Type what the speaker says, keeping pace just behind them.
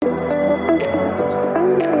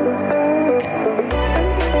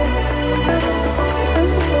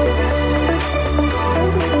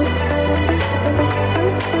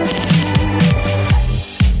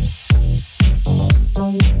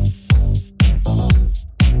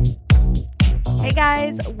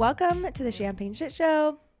guys, welcome to the Champagne Shit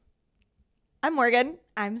Show. I'm Morgan.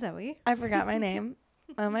 I'm Zoe. I forgot my name.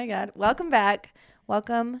 Oh my God. Welcome back.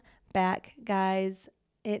 Welcome back, guys.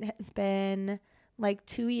 It has been like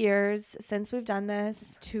 2 years since we've done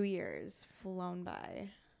this. 2 years flown by.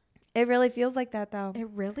 It really feels like that though. It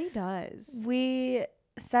really does. We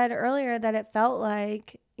said earlier that it felt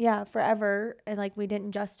like, forever. And like we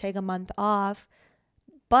didn't just take a month off.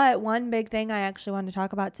 But one big thing I actually wanted to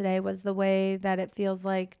talk about today was the way that it feels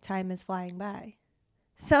like time is flying by.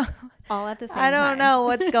 So all at the same time. I don't know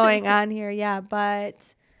what's going on here. Yeah,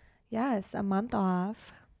 but yes, a month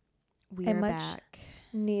off. We are back.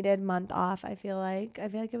 Needed month off. I feel like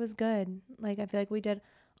it was good. Like I feel like we did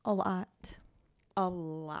a lot. A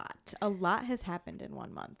lot has happened in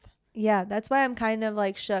 1 month. Yeah, that's why I'm kind of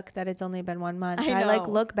like shook that it's only been 1 month. I like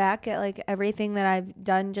look back at like everything that I've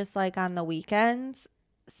done just like on the weekends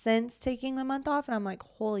since taking the month off, and I'm like,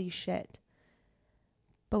 holy shit.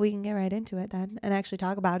 But we can get right into it then and actually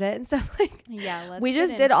talk about it and stuff. Like, yeah, we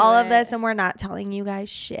just did all of this and we're not telling you guys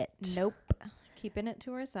shit. Nope. Keeping it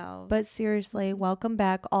to ourselves. But seriously, welcome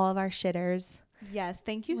back, all of our shitters. Yes,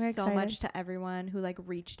 thank you so much to everyone who like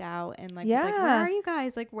reached out and like was Yeah. like, where are you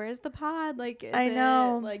guys? Like, where's the pod? Like, is I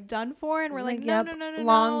know. it like done for? And we're like, yep, no,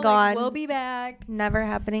 long gone. Like, we'll be back. Never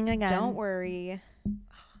happening again. Don't worry.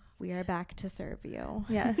 We are back to serve you.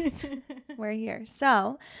 Yes, we're here.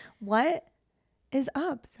 So, what is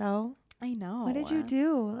up? So, I know. what did you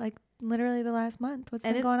do? Like, literally the last month. What's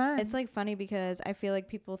been going on? It's like funny because I feel like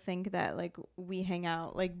people think that like we hang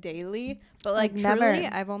out like daily, but like never. truly,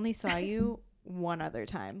 I've only saw you one other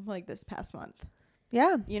time, like this past month.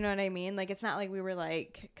 Yeah. You know what I mean? Like, it's not like we were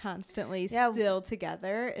like constantly Yeah. still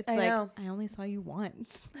together. It's I like, know. I only saw you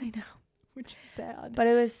once. I know. Which is sad. But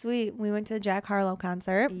it was sweet. We went to the Jack Harlow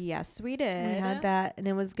concert. Yes, we did. We had that, and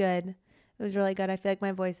it was good. It was really good. I feel like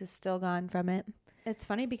my voice is still gone from it. It's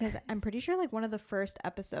funny because I'm pretty sure like one of the first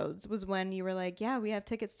episodes was when you were like, yeah, we have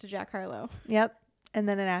tickets to Jack Harlow. Yep. And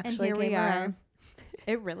then it actually and here came we are. around.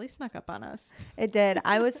 It really snuck up on us. It did.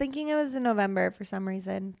 I was thinking it was in November for some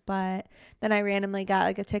reason, but then I randomly got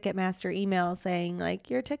like a Ticketmaster email saying like,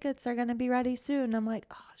 your tickets are going to be ready soon. I'm like,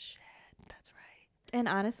 oh shit, that's right. And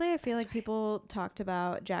honestly, I feel like people talked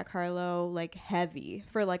about Jack Harlow like heavy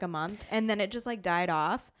for like a month, and then it just like died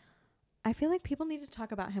off. I feel like people need to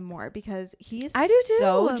talk about him more because he is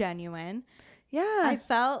so genuine. Yeah. I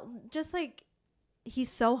felt just like he's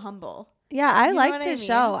so humble. Yeah, I liked his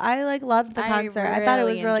show. I like loved the concert. I thought it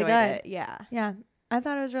was really good. Yeah. Yeah. I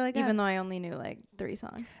thought it was really good. Even though I only knew like 3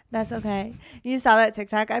 songs. That's okay. You saw that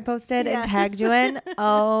TikTok I posted and tagged you in?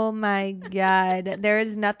 Oh my God. There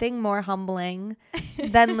is nothing more humbling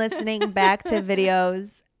than listening back to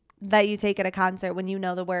videos that you take at a concert when you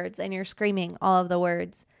know the words and you're screaming all of the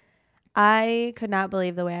words. I could not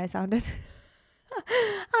believe the way I sounded.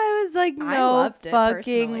 I was like, no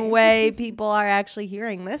fucking way people are actually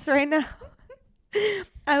hearing this right now.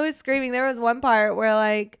 I was screaming. There was one part where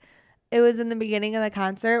like it was in the beginning of the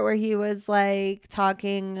concert where he was like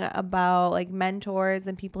talking about like mentors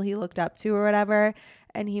and people he looked up to or whatever.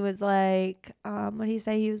 And he was like, what did he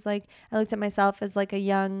say? He was like, I looked at myself as like a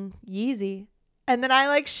young Yeezy. And then I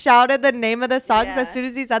like shouted the name of the songs. As soon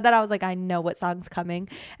as he said that, I was like, I know what song's coming.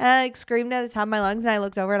 And I like screamed at the top of my lungs and I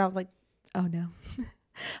looked over and I was like, oh no.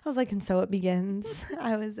 I was like, and so it begins.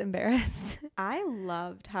 I was embarrassed. I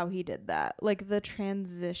loved how he did that. Like the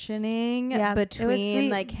transitioning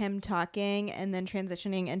between like him talking and then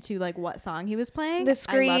transitioning into like what song he was playing. The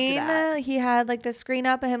screen, he had like the screen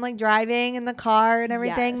up of him like driving in the car and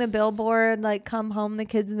everything. The billboard, like come home, the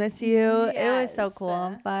kids miss you. It was so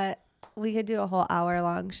cool. But we could do a whole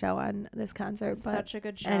hour-long show on this concert. But such a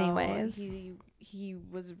good show. Anyways. He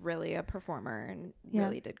was really a performer and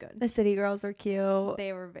really did good. The City Girls were cute.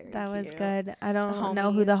 They were very cute. That was good. I don't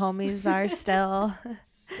know who the homies are still.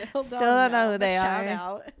 Still don't know who they are. Shout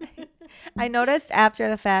out. I noticed after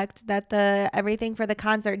the fact that everything for the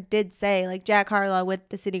concert did say like Jack Harlow with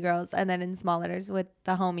the City Girls and then in small letters with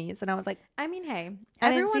the homies. And I was like, I mean, hey,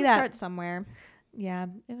 everyone starts somewhere. Yeah,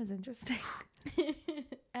 it was interesting.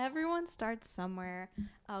 Everyone starts somewhere.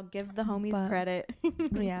 I'll give the homies credit.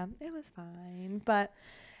 Yeah, it was fine. But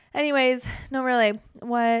anyways, no, really.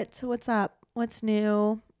 What's up? What's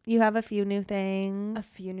new? You have a few new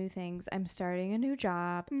things. I'm starting a new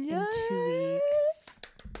job in 2 weeks.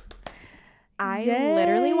 I Yay.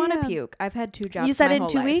 literally want to puke. I've had 2 jobs. You said my in whole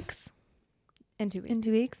 2 life. weeks? In 2 weeks. In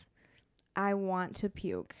 2 weeks? I want to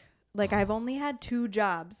puke. Like, I've only had 2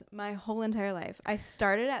 jobs my whole entire life. I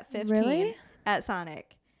started at 15 at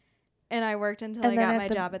Sonic. And I worked until I got my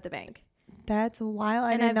job at the bank. That's wild.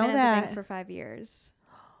 I and didn't know I've been that. at the bank for 5 years.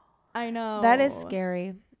 I know. That is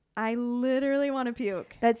scary. I literally want to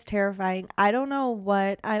puke. That's terrifying. I don't know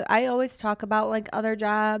what I always talk about like other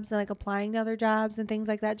jobs and like applying to other jobs and things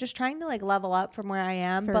like that. Just trying to like level up from where I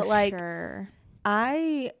am. For but like sure.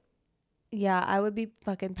 I would be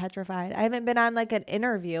fucking petrified. I haven't been on like an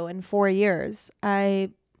interview in 4 years. How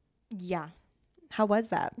was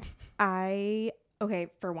that? Okay,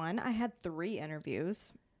 for one, I had 3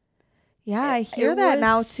 interviews. Yeah, I hear that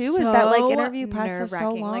now too. Is that like interview process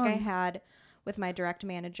so long? Like I had with my direct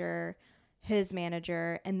manager, his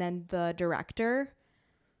manager, and then the director.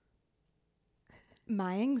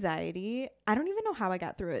 My anxiety, I don't even know how I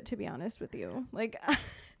got through it, to be honest with you. Like,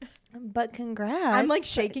 but congrats. I'm like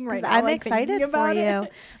shaking right now. I'm like, excited for you.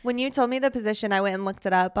 When you told me the position, I went and looked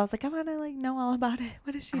it up. I was like, I want to like know all about it.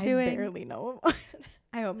 What is she doing? I barely know.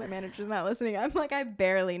 I hope my manager's not listening. I'm like, I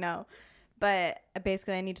barely know. But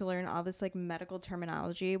basically, I need to learn all this like medical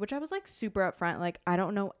terminology, which I was like super upfront. Like, I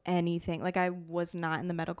don't know anything. Like, I was not in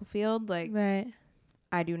the medical field. Like, right.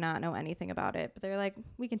 I do not know anything about it. But they're like,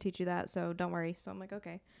 we can teach you that, so don't worry. So I'm like,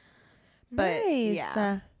 okay. But nice.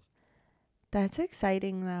 Yeah. That's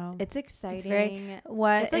exciting though. It's exciting. It's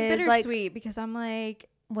like bittersweet because I'm like,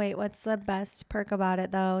 wait, what's the best perk about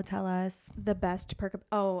it though? Tell us. The best perk.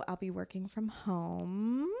 I'll be working from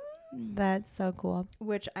home. That's so cool.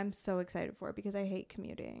 Which I'm so excited for because I hate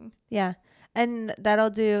commuting. Yeah. And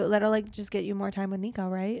that'll like just get you more time with Nico,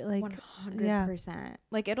 right? Like 100%. Yeah.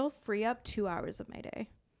 Like it'll free up 2 hours of my day.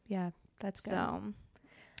 Yeah, that's good. So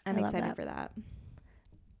I'm excited for that.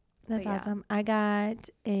 That's awesome. I got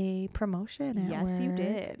a promotion at work. Yes, you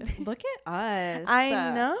did. Look at us. I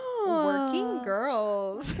know. Working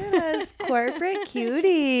girls. Look at us, corporate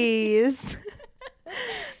cuties.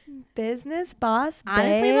 Business boss babes.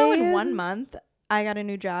 Honestly, though, in 1 month, I got a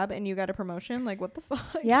new job and you got a promotion. Like, what the fuck?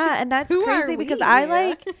 Yeah, and that's crazy because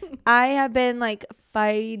I have been like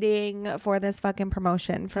fighting for this fucking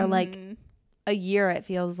promotion for like a year. It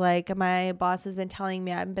feels like my boss has been telling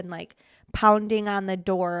me I've been like pounding on the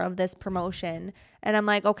door of this promotion, and I'm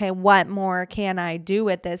like, okay, what more can I do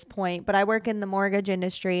at this point? But I work in the mortgage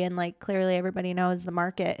industry, and like clearly everybody knows the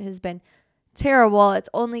market has been terrible. It's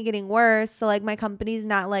only getting worse. So like my company's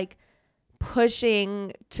not like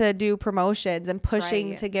pushing to do promotions and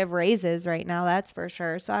pushing to give raises right now, that's for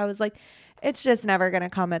sure. So I was like, it's just never gonna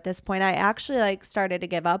come at this point. I actually like started to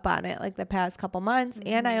give up on it like the past couple months,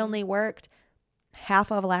 and I only worked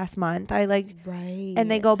half of last month. I like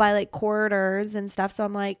and they go by like quarters and stuff, so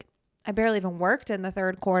I'm like, I barely even worked in the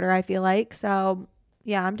third quarter, I feel like. So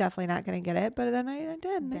yeah, I'm definitely not gonna get it, but then I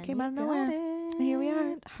did, and it came out of nowhere, and here we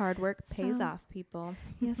are. Hard work pays off, people.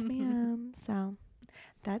 Yes, ma'am. So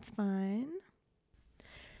that's fine.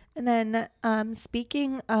 And then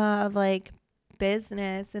speaking of like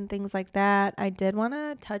business and things like that, I did want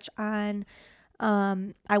to touch on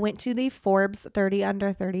I went to the Forbes 30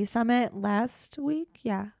 Under 30 Summit last week.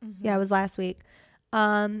 Yeah. Yeah, it was last week.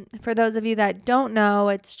 For those of you that don't know,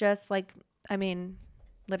 it's just like, I mean,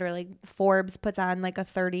 literally Forbes puts on like a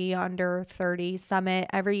 30 Under 30 Summit.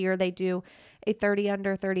 Every year they do a 30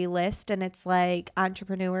 Under 30 list, and it's like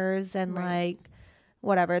entrepreneurs and like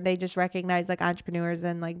whatever. They just recognize like entrepreneurs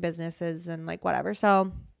and like businesses and like whatever.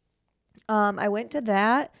 So I went to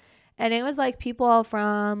that, and it was like people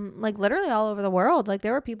from like literally all over the world. Like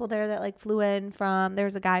there were people there that like flew in from, there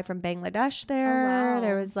was a guy from Bangladesh there. Oh, wow.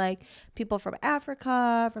 There was like people from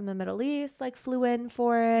Africa, from the Middle East, like flew in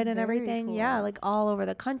for it and everything. Cool. Yeah, like all over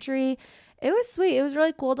the country. It was sweet. It was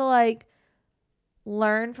really cool to like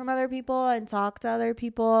learn from other people and talk to other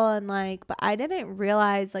people, and like, but I didn't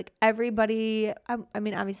realize like everybody, I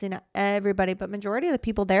mean obviously not everybody, but majority of the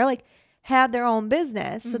people there like had their own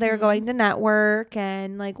business. So they were going to network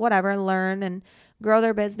and like whatever, learn and grow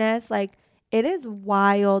their business. Like it is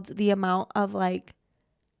wild the amount of like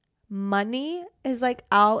money is like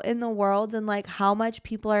out in the world, and like how much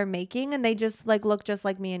people are making, and they just like look just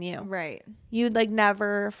like me and you. Right. You'd like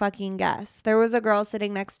never fucking guess. There was a girl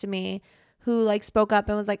sitting next to me who like spoke up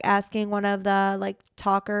and was like asking one of the like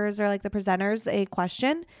talkers or like the presenters a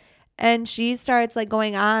question. And she starts like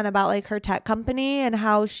going on about like her tech company and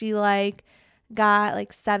how she like got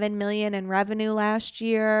like 7 million in revenue last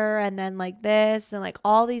year, and then like this and like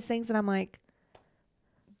all these things. And I'm like,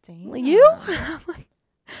 damn, you?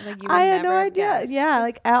 Like you I had no idea. Guessed. Yeah,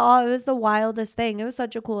 like at all. It was the wildest thing. It was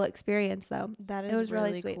such a cool experience though. That is, it was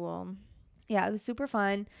really sweet. Cool. Yeah, it was super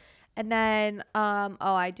fun. And then,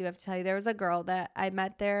 I do have to tell you, there was a girl that I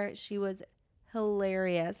met there. She was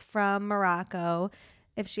hilarious, from Morocco.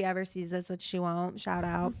 If she ever sees this, which she won't, shout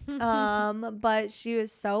out. But she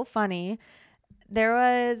was so funny.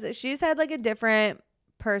 She just had like a different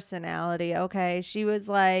personality. Okay. She was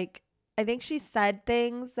like I think she said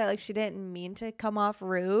things that like she didn't mean to come off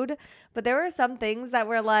rude, but there were some things that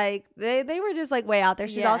were like they were just like way out there.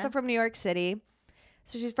 She's also from New York City.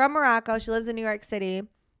 So she's from Morocco. She lives in New York City.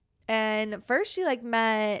 And first she like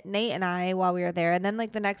met Nate and I while we were there. And then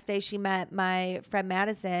like the next day she met my friend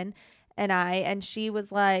Madison and I, and she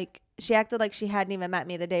was like, she acted like she hadn't even met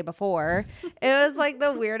me the day before. It was like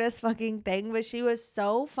the weirdest fucking thing, but she was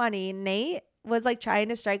so funny. Nate was like trying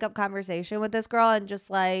to strike up conversation with this girl and just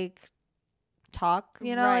like talk,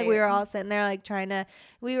 you know, like we were all sitting there like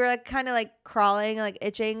we were like kind of like crawling, like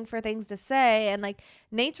itching for things to say. And like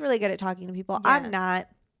Nate's really good at talking to people. I'm not.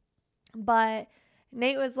 But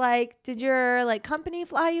Nate was like, did your like company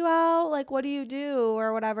fly you out? Like, what do you do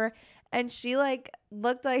or whatever? And she like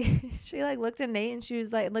looked like she like looked at Nate and she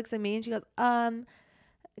was like looks at me and she goes,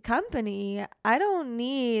 company, I don't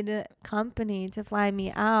need company to fly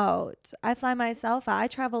me out. I fly myself out. I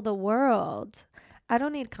travel the world. I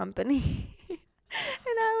don't need company. And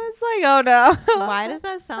I was like, oh no. Why does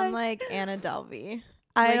that sound like Anna Delvey?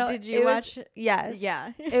 Did you watch? Yes.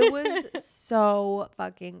 Yeah. It was so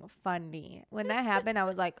fucking funny. When that happened, I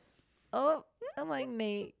was like, oh, I'm like,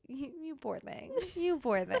 Nate, you poor thing. You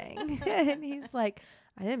poor thing. And he's like,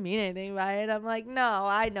 I didn't mean anything by it. I'm like, no,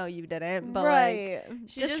 I know you didn't. But like,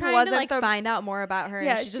 she just trying wasn't to like find out more about her.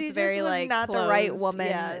 Yeah, and she just very was like not closed. The right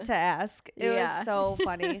woman to ask. It was so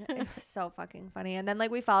funny. It was so fucking funny. And then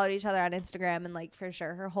like we followed each other on Instagram, and like for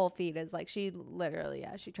sure her whole feed is like she literally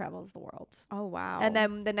she travels the world. Oh wow. And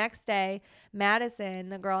then the next day, Madison,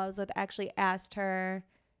 the girl I was with, actually asked her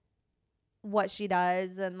what she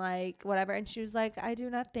does and like whatever, and she was like, I do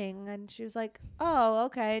nothing. And she was like, oh,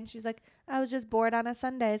 okay. And she's like, I was just bored on a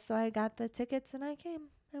Sunday, so I got the tickets and I came.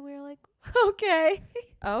 And we were like, okay,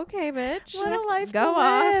 bitch, what a life to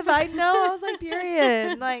live. I know. I was like,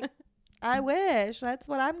 period. Like, I wish that's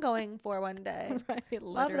what I'm going for one day. Right,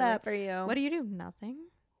 literally. Love that for you. What do you do? Nothing.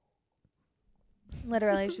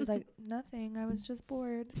 Literally, she was like, nothing, I was just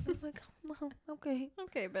bored. I was like, well, okay,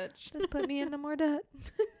 bitch, just put me into more debt.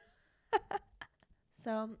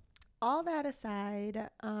 So all that aside,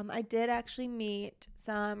 I did actually meet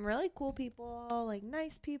some really cool people, like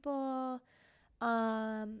nice people.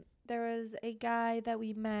 There was a guy that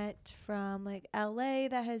we met from like LA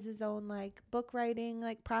that has his own like book writing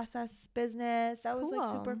like process business. That was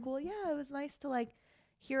like super cool. Yeah, it was nice to like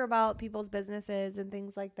hear about people's businesses and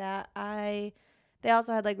things like that. They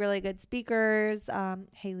also had like really good speakers.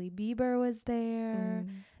 Hailey Bieber was there.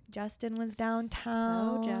 Justin was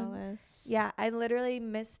downtown. So jealous. Yeah, I literally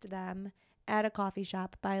missed them at a coffee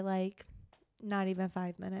shop by like not even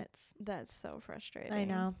 5 minutes. That's so frustrating. I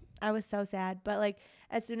know. I was so sad. But like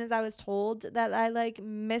as soon as I was told that I like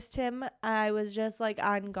missed him, I was just like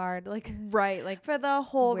on guard. Like right, like for the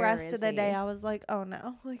whole rest of the day, I was like, oh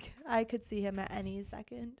no. Like I could see him at any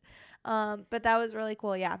second. But that was really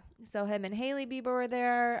cool. Yeah. So him and Hailey Bieber were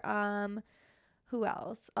there. Who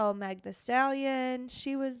else? Oh, Meg the Stallion.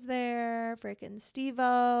 She was there. Freaking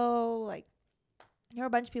Steve-O. Like, there were a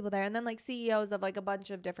bunch of people there. And then, like, CEOs of, like, a bunch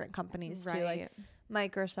of different companies, too. Like,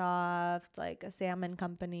 Microsoft, like, a salmon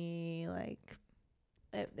company. Like,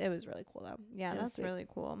 it was really cool, though. Yeah, that's really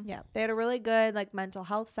cool. Yeah. They had a really good, like, mental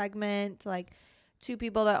health segment. Like, 2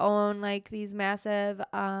 people that own, like, these massive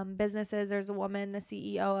businesses. There's a woman, the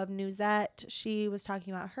CEO of Newsette. She was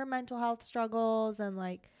talking about her mental health struggles and,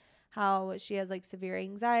 like, how she has like severe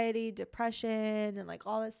anxiety, depression, and like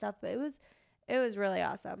all this stuff. But it was really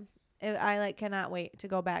awesome. I like cannot wait to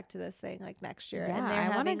go back to this thing like next year. Yeah, and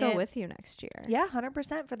I want to go with you next year. Yeah,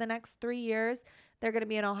 100% for the next 3 years. They're going to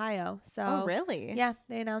be in Ohio. So oh really? Yeah,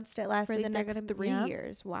 they announced it last week. For the next 3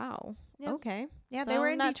 years. Wow. Yeah. Okay. Yeah, so they were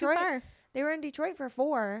in Detroit. They were in Detroit for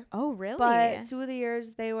 4. Oh really? But 2 of the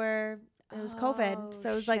years it was COVID,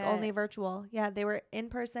 so it was like only virtual. Yeah, they were in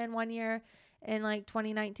person 1 year. In like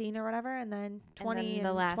 2019 or whatever, and then 20 and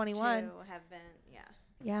the last 21 2 have been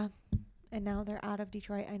yeah, and now they're out of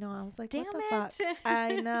Detroit. I know. I was like, damn, what the fuck?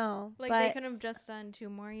 I know. Like they could have just done 2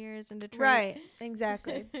 more years in Detroit, right?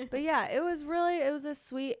 Exactly. But yeah, it was a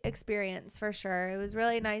sweet experience for sure. It was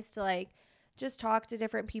really nice to like just talk to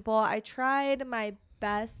different people. I tried my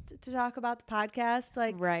best to talk about the podcast,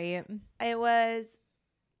 like right. It was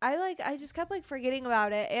I just kept like forgetting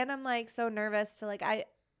about it, and I'm like so nervous to like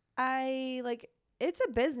I like it's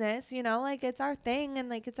a business, you know, like it's our thing and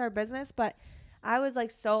like it's our business, but I was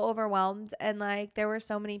like so overwhelmed, and like there were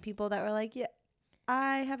so many people that were like, yeah,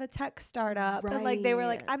 I have a tech startup, and like they were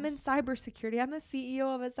like, I'm in cybersecurity, I'm a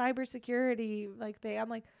CEO of a cybersecurity like thing. I'm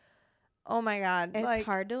like, oh my god, it's like,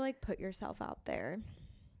 hard to like put yourself out there.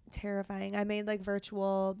 Terrifying. I made like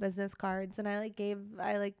virtual business cards, and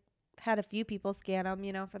I had a few people scan them,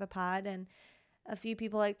 you know, for the pod, and a few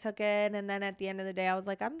people like took it, and then at the end of the day I was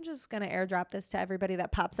like, I'm just gonna airdrop this to everybody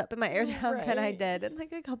that pops up in my airdrop. And I did, and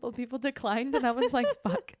like a couple people declined, and I was like,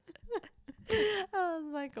 fuck. I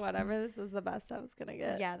was like, whatever, this is the best I was gonna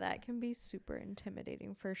get. Yeah, that can be super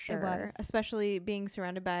intimidating for sure, especially being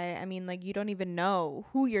surrounded by, I mean, like, you don't even know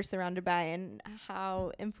who you're surrounded by and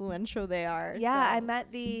how influential they are. Yeah, so I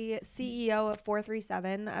met the CEO of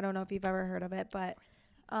 437. I don't know if you've ever heard of it, but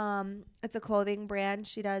it's a clothing brand.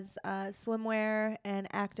 She does swimwear and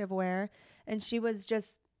activewear, and she was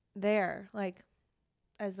just there, like,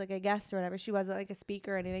 as like a guest or whatever. She wasn't like a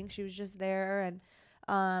speaker or anything. She was just there, and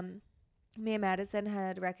me and Madison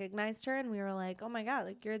had recognized her, and we were like, oh my God,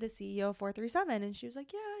 like, you're the CEO of 437. And she was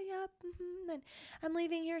like, yeah, and I'm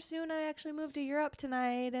leaving here soon. I actually moved to Europe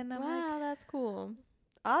tonight. And I'm wow, that's cool.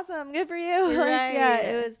 Awesome, good for you. Right. Like, yeah,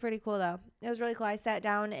 it was pretty cool though. It was really cool. I sat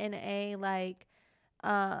down in a like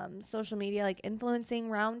social media like influencing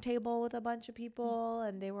round table with a bunch of people,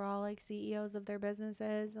 and they were all like CEOs of their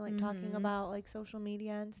businesses and like talking about like social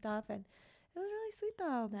media and stuff, and it was really sweet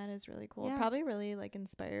though. That is really cool. Yeah. Probably really like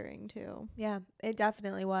inspiring too. Yeah, it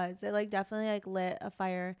definitely was. It like definitely like lit a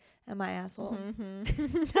fire in my asshole.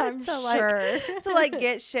 I'm sure. To like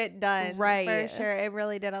get shit done. Right. For sure. It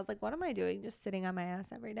really did. I was like, what am I doing? Just sitting on my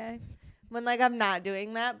ass every day. When like I'm not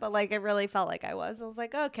doing that, but like it really felt like I was. I was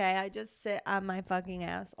like, okay, I just sit on my fucking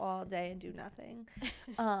ass all day and do nothing.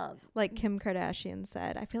 Like Kim Kardashian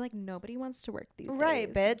said, I feel like nobody wants to work these days.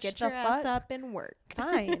 Right, bitch. Get your ass up and work.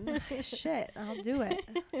 Fine. Shit, I'll do it.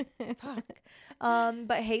 Fuck.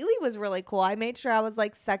 But Haley was really cool. I made sure I was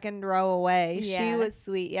like second row away. Yeah. She was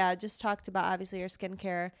sweet. Yeah, just talked about obviously her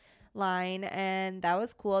skincare line, and that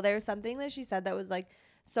was cool. There was something that she said that was like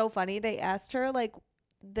so funny. They asked her like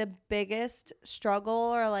the biggest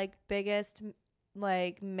struggle or like biggest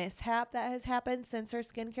like mishap that has happened since her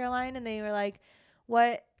skincare line, and they were like,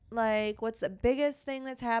 what's the biggest thing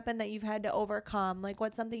that's happened that you've had to overcome? Like,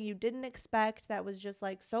 what's something you didn't expect that was just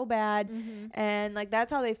like so bad? And like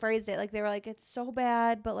that's how they phrased it. Like they were like, it's so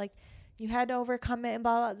bad, but like you had to overcome it. And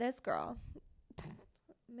blah, blah. This girl,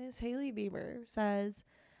 Miss Haley Bieber, says,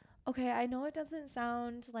 okay, I know it doesn't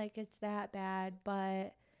sound like it's that bad,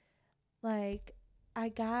 but like I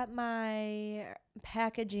got my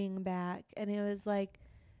packaging back, and it was like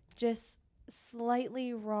just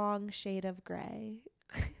slightly wrong shade of gray.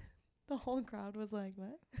 The whole crowd was like,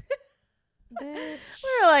 what? Bitch. We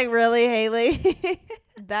were like, really, Haley?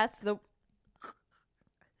 That's the...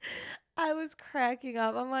 I was cracking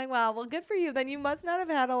up. I'm like, wow, well, good for you. Then you must not have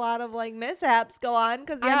had a lot of like mishaps go on,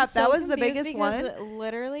 because yeah, that was the biggest one.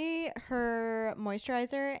 Literally, her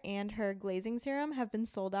moisturizer and her glazing serum have been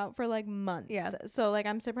sold out for like months. Yeah. So like,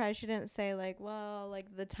 I'm surprised she didn't say like, well,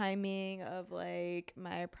 like the timing of like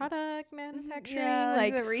my product manufacturing,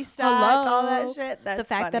 like the restock, all that shit. That's the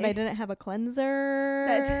fact funny. that I didn't have a cleanser.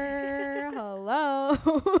 Hello.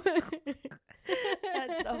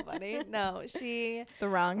 That's so funny. No, the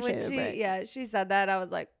wrong shade. Yeah, she said that. I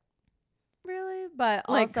was like, really? But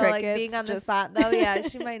like also like being on the spot though. Yeah,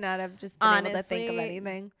 she might not have just been honestly, able to think of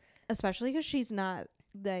anything. Especially because she's not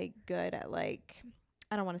like good at like,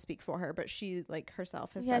 I don't want to speak for her, but she like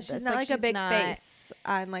herself has said she's this. not like a big face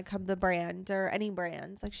on like the brand or any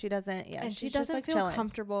brands. Like she doesn't. Yeah, and she doesn't just, like, feel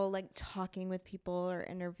comfortable like talking with people or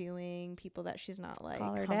interviewing people that she's not like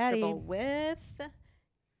comfortable with.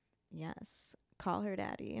 Yes, call her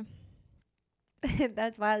daddy.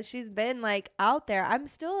 That's why she's been like out there. I'm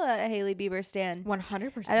still a Haley Bieber stan.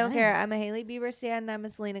 100%. I don't care. I'm a Haley Bieber stan and I'm a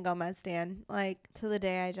Selena Gomez stan. Like to the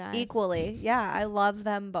day I die. Equally. Yeah, I love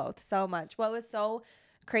them both so much. What was so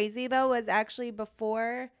crazy though was actually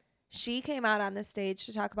before she came out on the stage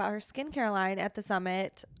to talk about her skincare line at the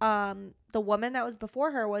summit, the woman that was before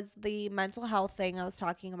her was the mental health thing I was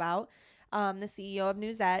talking about. The CEO of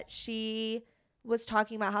Newsette. She was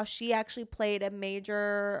talking about how she actually played a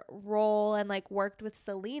major role and like worked with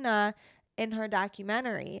Selena in her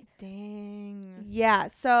documentary. Dang. Yeah.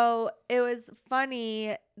 So it was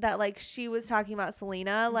funny that like she was talking about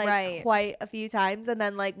Selena like quite a few times, and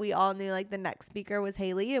then like we all knew like the next speaker was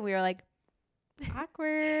Haley, and we were like,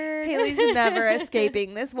 awkward. Haley's never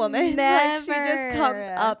escaping this woman. Never. Like, she just comes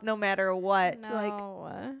up no matter what. No. So, like,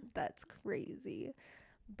 that's crazy.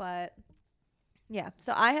 But yeah,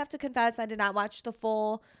 so I have to confess, I did not watch the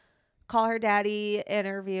full Call Her Daddy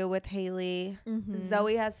interview with Haley.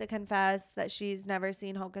 Zoe has to confess that she's never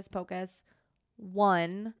seen Hocus Pocus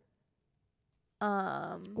 1.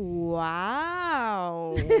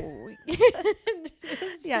 Wow.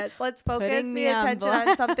 Yes, let's focus the attention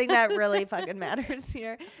on something that really fucking matters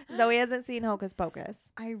here. Zoe hasn't seen Hocus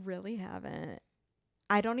Pocus. I really haven't.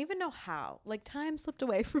 I don't even know how. Like, time slipped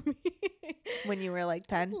away from me. When you were like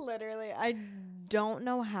 10? Literally. I don't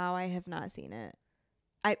know how I have not seen it.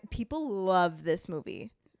 People love this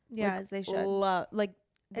movie. Yeah, like, as they should.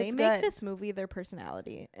 They It's make good. this movie their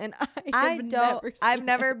personality. And I've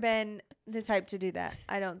never been the type to do that,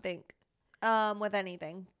 I don't think. With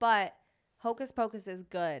anything. But Hocus Pocus is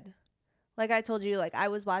good. Like I told you, like I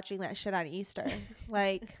was watching that shit on Easter.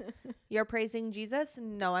 Like, you're praising Jesus?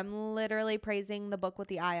 No, I'm literally praising the book with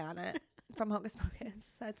the eye on it from Hocus Pocus.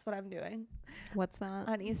 That's what I'm doing. What's that?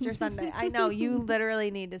 On Easter Sunday. I know, you literally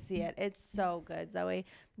need to see it. It's so good, Zoe.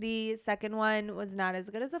 The second one was not as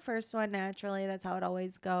good as the first one, naturally. That's how it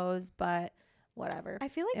always goes, but whatever. I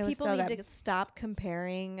feel like people need to stop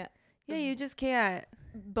comparing. Yeah, you just can't.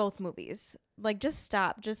 Both movies. Like, just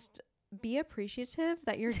stop. Just be appreciative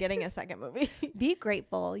that you're getting a second movie. Be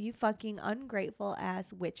grateful, you fucking ungrateful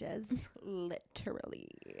ass witches. Literally.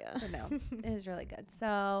 But no, it was really good.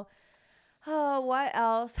 So, what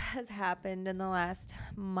else has happened in the last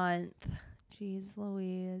month? Jeez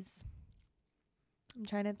Louise. I'm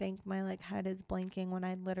trying to think. My like head is blanking when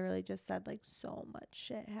I literally just said like so much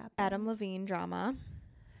shit happened. Adam Levine drama.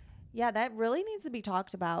 Yeah, that really needs to be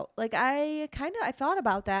talked about. Like I thought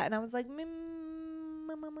about that and I was like,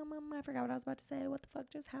 I forgot what I was about to say. What the fuck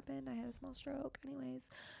just happened? I had a small stroke. Anyways.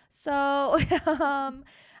 So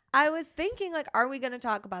I was thinking like, are we going to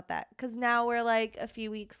talk about that? Because now we're like a few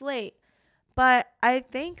weeks late. But I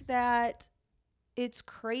think that it's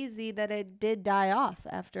crazy that it did die off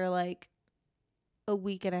after like a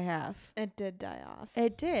week and a half. It did die off.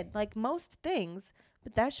 It did. Like most things.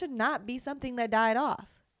 But that should not be something that died off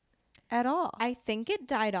at all. I think it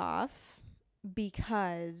died off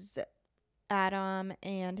because Adam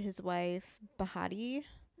and his wife Bahati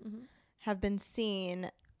have been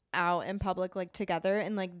seen out in public like together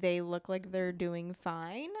and like they look like they're doing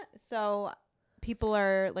fine. So people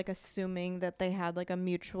are like assuming that they had like a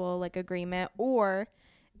mutual like agreement or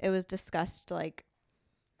it was discussed like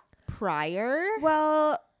prior.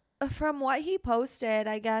 Well, from what he posted,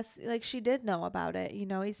 I guess like she did know about it. You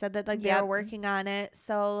know, he said that like they were working on it.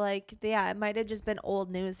 So like, yeah, it might have just been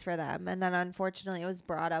old news for them. And then unfortunately it was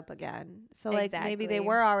brought up again. So like maybe they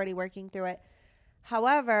were already working through it.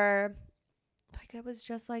 However, like it was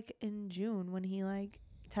just like in June when he like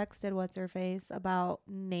texted what's her face about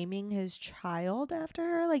naming his child after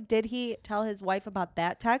her. Like, did he tell his wife about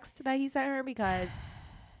that text that he sent her? Because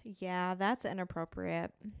yeah, that's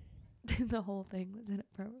inappropriate. The whole thing was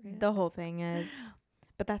inappropriate. The whole thing is.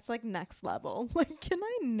 But that's like next level. Like, can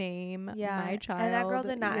I name my child? And that girl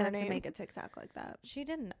did not have to make a TikTok like that. She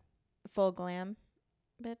didn't. Full glam.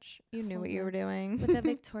 Bitch, you knew what you were doing. With a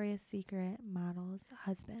Victoria's Secret model's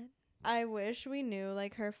husband. I wish we knew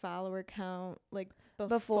like her follower count like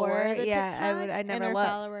before the yeah, TikTok I never and her looked,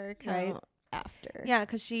 follower count after. Yeah,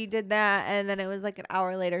 because she did that and then it was like an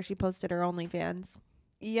hour later she posted her OnlyFans.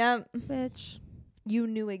 Yep. Bitch. You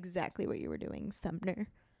knew exactly what you were doing, Sumner.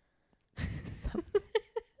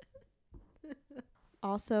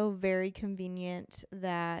 Also very convenient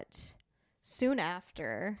that soon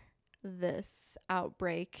after this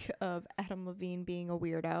outbreak of Adam Levine being a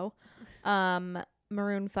weirdo,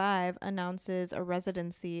 Maroon 5 announces a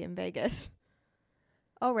residency in Vegas.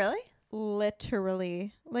 Oh, really?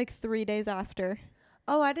 Literally, like 3 days after.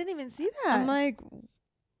 Oh, I didn't even see that. I'm like,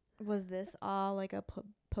 was this all like a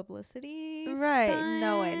publicity right stunt?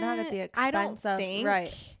 No way, not at the expense I don't of think.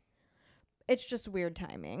 Right, it's just weird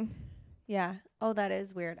timing. Yeah. Oh, that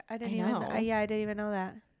is weird. I didn't even know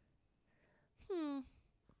that.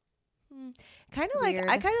 Kind of like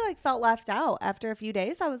I kind of like felt left out after a few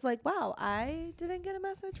days. I was like, wow, I didn't get a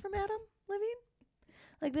message from Adam Levine.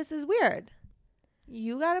 Like, this is weird.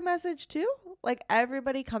 You got a message too? Like,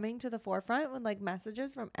 everybody coming to the forefront with like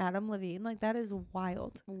messages from Adam Levine. Like, that is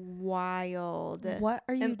wild. What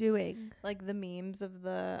are you doing? Like the memes of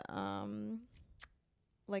the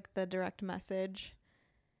like the direct message.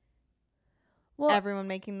 Well, everyone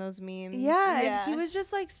making those memes. Yeah, and he was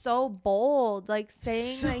just like so bold, like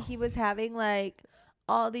saying that he was having like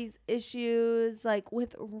all these issues like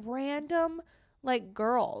with random like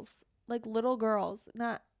girls, like little girls,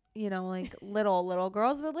 not, you know, like little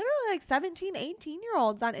girls, but literally like 17,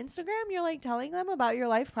 18-year-olds on Instagram. You're like telling them about your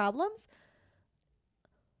life problems.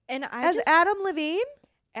 And Adam Levine,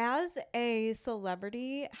 as a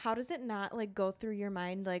celebrity, how does it not like go through your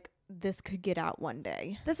mind like this could get out one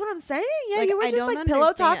day? That's what I'm saying. Yeah, like, you were just like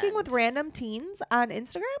pillow talking with random teens on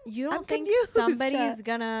Instagram. You don't think somebody's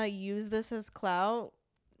gonna use this as clout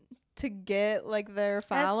to get like their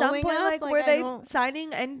following at some point up? Like were they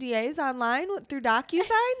signing NDAs online through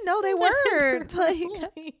DocuSign? No, they weren't. Like,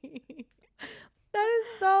 That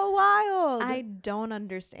is so wild. I don't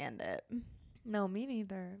understand it. No, me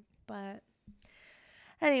neither. But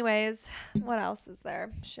anyways, what else is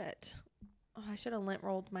there? Shit. Oh, I should have lint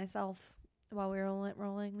rolled myself while we were lint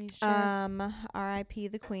rolling these chairs. R.I.P.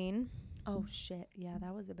 the Queen. Oh shit. Yeah,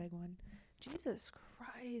 that was a big one. Jesus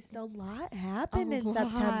Christ. A lot happened in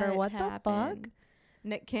September. What the fuck?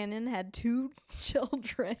 Nick Cannon had 2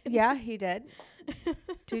 children. Yeah, he did.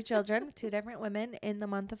 2 children, 2 different women in the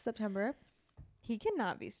month of September. He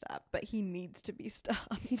cannot be stopped, but he needs to be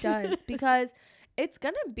stopped. He does, because it's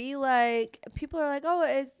going to be like, people are like, oh,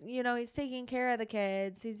 it's, you know, he's taking care of the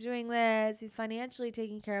kids. He's doing this. He's financially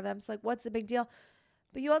taking care of them. So, like, what's the big deal?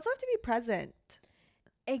 But you also have to be present.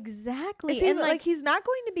 Exactly. And like, he's not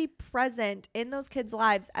going to be present in those kids'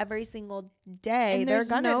 lives every single day. They're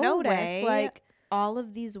going to notice. Like, all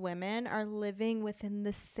of these women are living within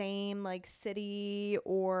the same, like, city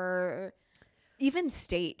or even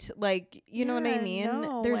state. Like, you know what I mean?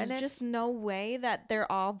 No. There's just no way that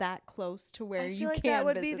they're all that close to where you can that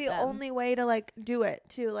would be the only way to, like, do it,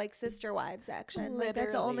 to, like, sister wives action. Literally. Like,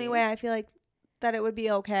 that's the only way I feel like that it would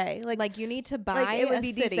be okay. Like you need to buy it would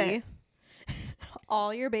be city. decent.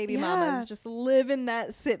 All your baby mamas just live in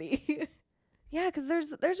that city. Yeah, because there's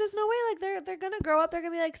just no way. Like, they're gonna grow up. They're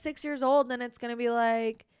gonna be like 6 years old, and it's gonna be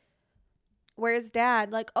like, where's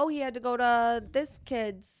dad? Like, oh, he had to go to this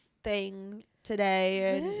kid's thing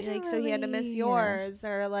today, and like, so he had to miss yours,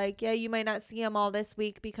 or like, yeah, you might not see him all this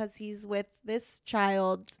week because he's with this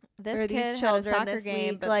child. This kid had a soccer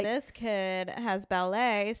game, but like, this kid has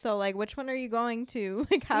ballet. So like, which one are you going to?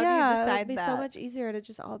 Like, how do you decide that? It'd be so much easier to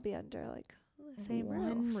just all be under like the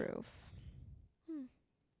same roof.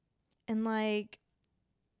 And like,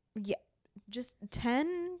 yeah, just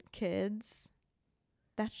 10 kids.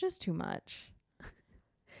 That's just too much.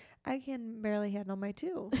 I can barely handle my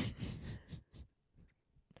 2.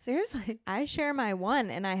 Seriously. I share my 1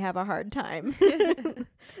 and I have a hard time.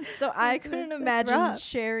 So I couldn't imagine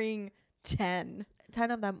sharing 10.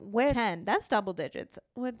 10 of them with 10. That's double digits.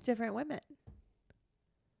 With different women.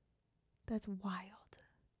 That's wild.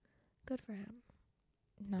 Good for him.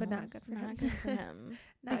 No, but not good for him. Good for him.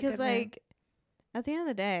 Because like, at the end of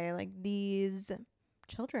the day, like, these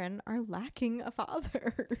children are lacking a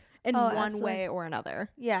father in one way or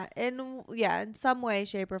another. Yeah, in some way,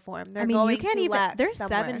 shape, or form. They're you can't even. There's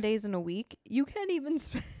somewhere. 7 days in a week. You can't even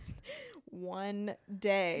spend one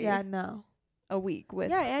day. Yeah, no. A week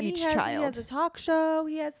with and each child. He has a talk show.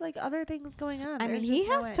 He has like other things going on. I mean, he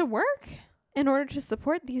has to work in order to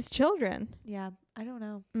support these children. Yeah, I don't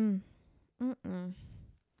know.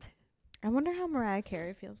 I wonder how Mariah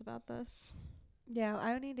Carey feels about this. Yeah,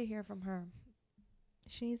 I need to hear from her.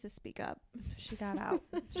 She needs to speak up. She got out.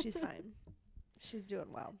 She's fine. She's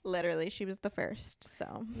doing well. Literally, she was the first.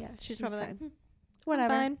 So yeah, she's probably fine. Like,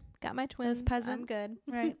 whatever. Fine. Got my twins. Those peasants. I'm good.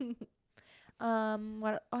 Right.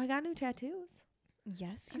 What? Oh, I got new tattoos.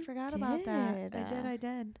 Yes, I forgot about that. I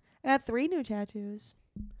did. I got 3 new tattoos.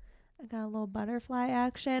 I got a little butterfly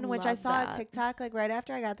action, which I saw on TikTok. Like right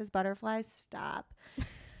after I got this butterfly,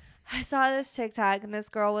 I saw this TikTok and this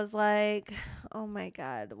girl was like, oh my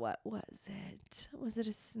God, what was it? Was it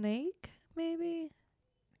a snake? Maybe?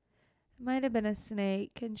 It might have been a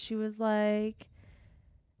snake. And she was like,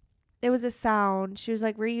 it was a sound. She was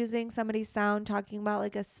like reusing somebody's sound talking about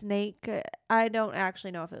like a snake. I don't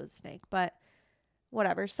actually know if it was a snake, but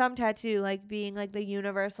whatever. Some tattoo like being like the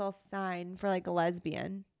universal sign for like a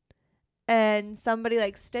lesbian. And somebody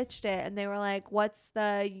like stitched it and they were like, what's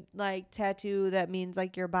the like tattoo that means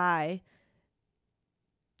like you're bi?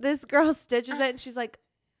 This girl stitches it and she's like,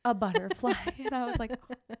 a butterfly. And I was like,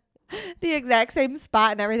 the exact same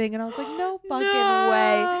spot and everything. And I was like, no fucking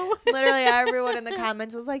way. Literally everyone in the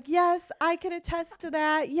comments was like, yes, I can attest to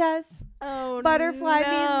that. Yes. Oh, butterfly means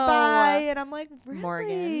bi. And I'm like, really?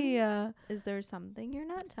 Morgan, is there something you're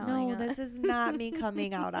not telling us? No, this is not me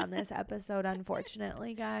coming out on this episode,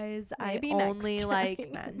 unfortunately, guys. Maybe I only like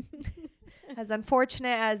men. As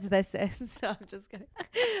unfortunate as this is. So I'm just kidding.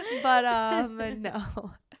 But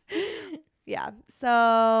no. Yeah.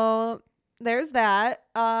 So there's that.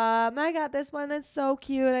 I got this one that's so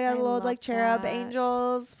cute. I got a little like cherub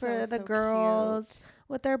angels for the girls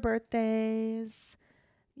with their birthdays.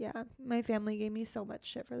 Yeah, my family gave me so much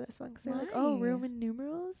shit for this one because they're like, "Oh, Roman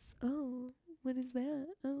numerals. Oh, what is that?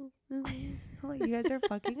 Oh, you guys are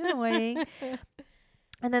fucking annoying."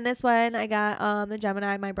 And then this one, I got the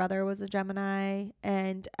Gemini. My brother was a Gemini,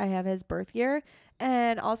 and I have his birth year.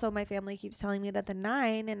 And also, my family keeps telling me that the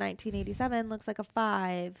 9 in 1987 looks like a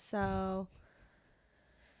 5. So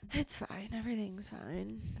it's fine. Everything's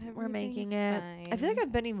fine. We're making it. Fine. I feel like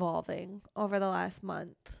I've been evolving over the last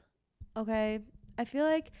month. Okay. I feel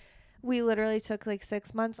like We literally took like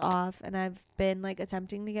 6 months off, and I've been like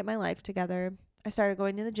attempting to get my life together. I started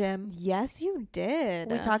going to the gym. Yes, you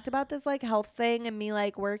did. We talked about this like health thing and me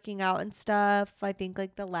like working out and stuff. I think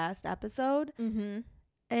like the last episode. Mm-hmm.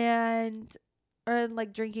 And or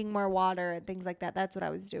like drinking more water and things like that. That's what I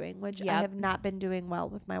was doing, which I have not been doing well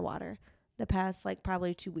with my water the past like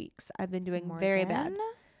probably 2 weeks. I've been doing very bad.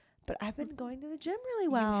 But I've been going to the gym really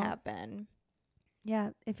well. You have been.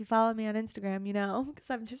 Yeah, if you follow me on Instagram, you know, because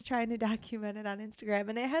I'm just trying to document it on Instagram.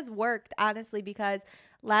 And it has worked, honestly, because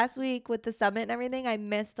last week with the summit and everything, I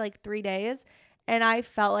missed like 3 days. And I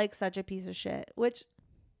felt like such a piece of shit, which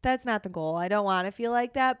that's not the goal. I don't want to feel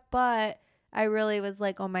like that. But I really was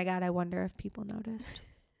like, oh, my God, I wonder if people noticed.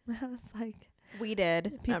 I was like. We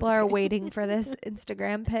did. People are waiting for this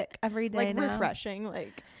Instagram pic every day like now. Refreshing.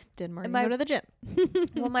 Like, did Morgan go to the gym?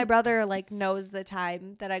 Well, my brother like knows the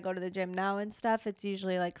time that I go to the gym now and stuff. It's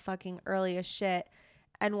usually like fucking early as shit.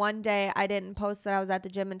 And one day I didn't post that I was at the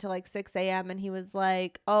gym until like 6 a.m. And he was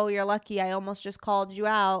like, oh, you're lucky. I almost just called you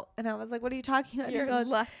out. And I was like, what are you talking about? You're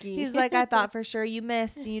lucky. He's like, I thought for sure you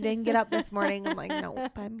missed and you didn't get up this morning. I'm like,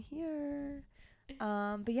 nope, I'm here.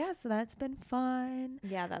 But yeah, so that's been fun.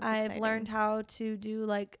 Yeah, that's I've exciting. learned how to do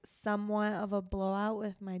like somewhat of a blowout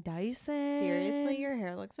with my Dyson. Seriously, your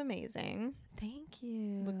hair looks amazing. Thank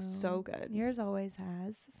you. Looks so good. Yours always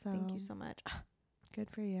has. So thank you so much.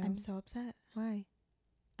 Good for you. I'm so upset. Why?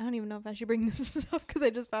 I don't even know if I should bring this up because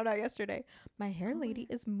I just found out yesterday. My hair lady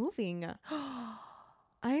is moving. I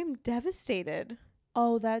am devastated.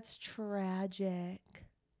 Oh, that's tragic.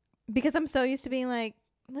 Because I'm so used to being like,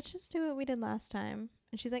 let's just do what we did last time.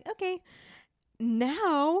 And she's like, okay,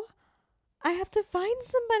 now I have to find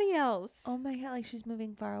somebody else. Oh my God, like she's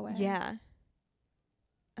moving far away. Yeah.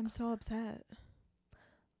 I'm so upset.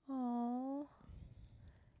 Oh.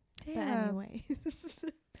 Damn. But anyways.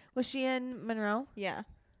 Was she in Monroe? Yeah.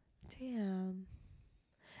 Damn.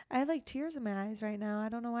 I had like tears in my eyes right now. I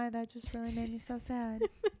don't know why. That just really made me so sad.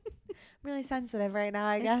 I'm really sensitive right now,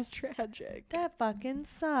 I guess. It's tragic. That fucking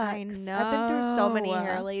sucks. I know. I've been through so many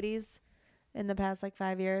hair ladies in the past like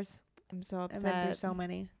 5 years. I'm so upset. I've been through so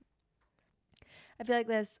many. I feel like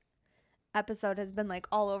this episode has been like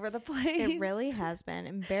all over the place. It really has been.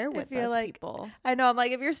 And bear with us, like, people. I know. I'm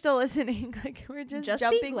like, if you're still listening, like we're just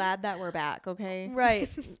jumping. Be glad that we're back, okay? Right.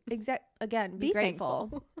 Again, be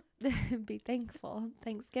grateful. Thankful. Be thankful.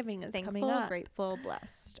 Thankksgiving is Thankful, coming up. grateful,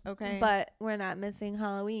 blessed. Okay. But we're not missing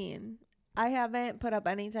Halloween. I haven't put up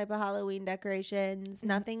any type of Halloween decorations.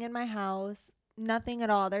 Nothing in my house. Nothing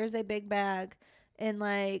at all. There's a big bag in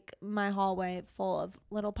like my hallway full of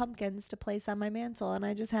little pumpkins to place on my mantle, and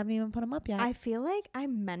I just haven't even put them up yet. I feel like I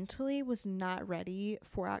mentally was not ready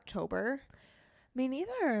for October. Me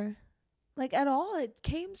neither. Like at all. It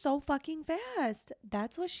came so fucking fast.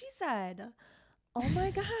 That's what she said. Oh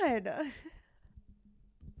my God.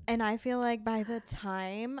 And I feel like by the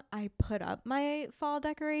time I put up my fall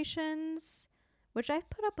decorations, which I've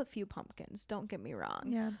put up a few pumpkins, don't get me wrong.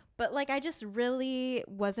 Yeah. But like I just really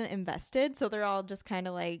wasn't invested. So they're all just kind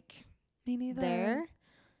of like Me neither. there.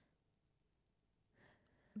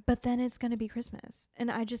 But then it's going to be Christmas.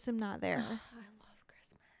 And I just am not there. I love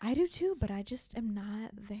Christmas. I do too, but I just am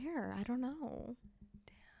not there. I don't know.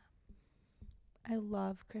 I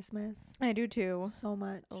love Christmas. I do too. So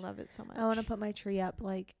much. I love it so much. I want to put my tree up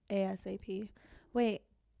like ASAP. Wait.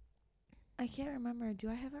 I can't remember. Do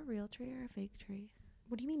I have a real tree or a fake tree?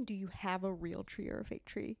 What do you mean? Do you have a real tree or a fake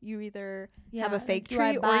tree? You either Yeah, have a fake do tree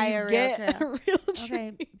I buy or you a real get tree? a real tree.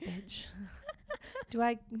 Okay, bitch. Do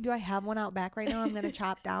I have one out back right now? I'm gonna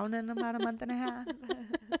chop down in about a month and a half.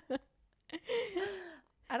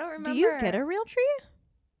 I don't remember. Do you get a real tree?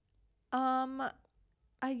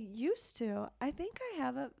 I used to. I think I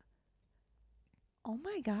have a. Oh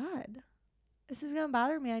my God, this is gonna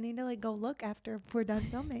bother me. I need to like go look after we're done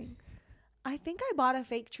filming. I think I bought a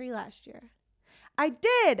fake tree last year. I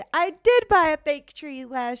did buy a fake tree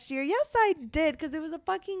last year. Yes, I did, because it was a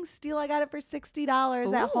fucking steal. I got it for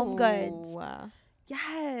 $60 at Home Goods.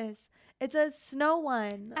 Yes, it's a snow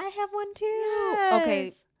one. I have one too. Yes.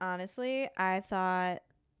 Okay, honestly, I thought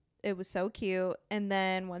it was so cute, and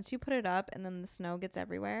then once you put it up, and then the snow gets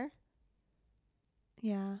everywhere.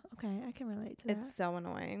 Yeah, okay, I can relate to that. It's so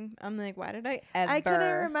annoying. I'm like, why did I ever? I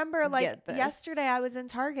couldn't remember. Like get this? yesterday, I was in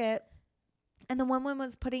Target, and the woman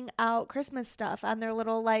was putting out Christmas stuff on their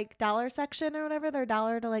little like dollar section or whatever, their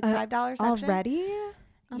 $1 to like $5 section. Already?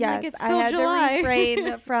 Yes, like, it's I still had July. to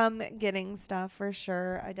refrain from getting stuff for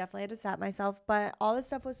sure. I definitely had to stop myself, but all the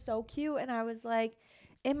stuff was so cute, and I was like,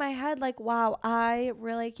 in my head, like, wow, I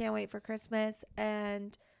really can't wait for Christmas,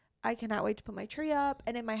 and I cannot wait to put my tree up.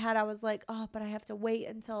 And in my head, I was like, oh, but I have to wait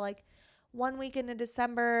until like one week into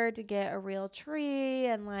December to get a real tree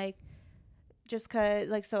and like just cause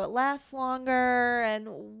like so it lasts longer and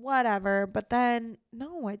whatever. But then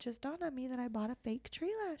no, it just dawned on me that I bought a fake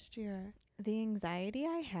tree last year. The anxiety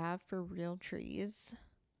I have for real trees,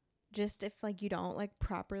 just if like you don't like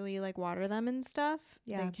properly like water them and stuff,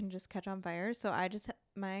 they can just catch on fire. So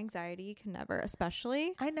my anxiety can never,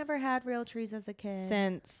 especially I never had real trees as a kid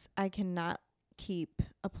since I cannot keep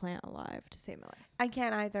a plant alive to save my life. I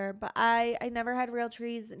can't either, but I never had real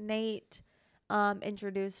trees. Nate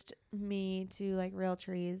introduced me to like real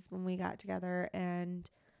trees when we got together, and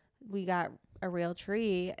we got a real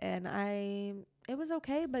tree, and it was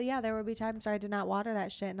okay, but yeah, there would be times where I did not water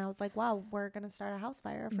that shit, and I was like, wow, we're gonna start a house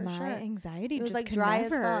fire for sure. My anxiety it was just like dry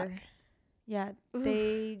as fuck. Yeah,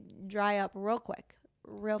 they dry up real quick,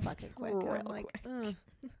 real fucking quick. Real and I'm like,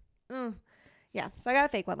 yeah. So I got a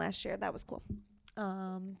fake one last year. That was cool.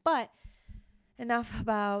 But enough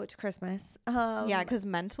about Christmas. Yeah, because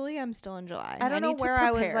mentally I'm still in July. I don't know where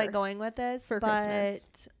I was like going with this, for but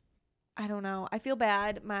Christmas. I don't know. I feel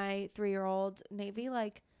bad. My 3-year-old Navy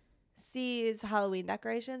like sees Halloween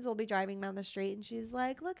decorations. We'll be driving down the street and she's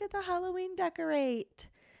like, look at the Halloween decorate.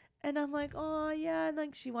 And I'm like, oh yeah. And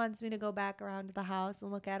like she wants me to go back around to the house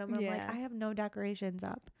and look at them. And I'm like, I have no decorations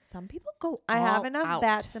up. Some people go I have enough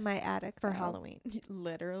bats in my attic for Halloween.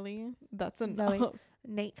 Literally. That's enough. Zoe,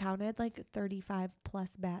 Nate counted like 35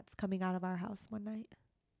 plus bats coming out of our house one night.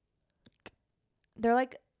 They're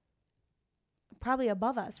like probably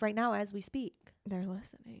above us right now as we speak. They're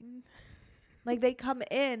listening. Like they come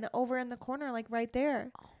in over in the corner, like right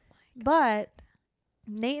there. Oh my God. But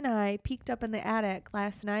Nate and I peeked up in the attic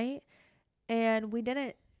last night and we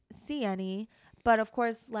didn't see any. But of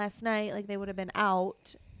course, last night, like they would have been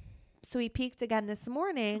out. So we peeked again this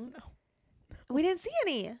morning. Oh, no. We didn't see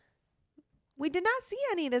any. We did not see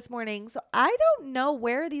any this morning. So I don't know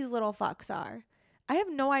where these little fucks are. I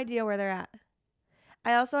have no idea where they're at.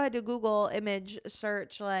 I also had to Google image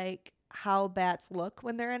search like how bats look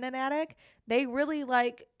when they're in an attic. They really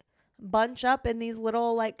like bunch up in these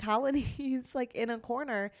little like colonies like in a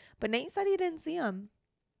corner. But Nate said he didn't see them.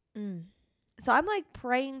 So I'm like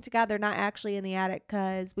praying to God they're not actually in the attic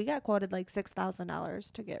because we got quoted like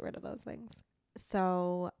 $6,000 to get rid of those things.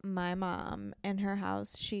 So my mom in her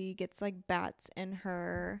house, she gets like bats in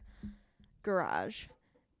her garage.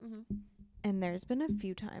 Mm-hmm. And there's been a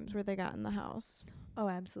few times where they got in the house. Oh,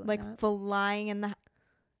 absolutely Like not. flying in the...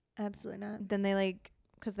 Absolutely not. Then they like...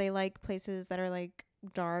 Because they like places that are like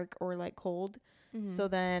dark or like cold. Mm-hmm. So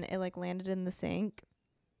then it like landed in the sink.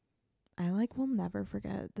 I like will never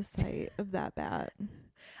forget the sight of that bat.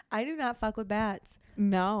 I do not fuck with bats.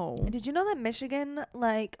 No. Did you know that Michigan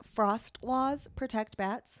like frost laws protect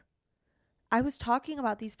bats? I was talking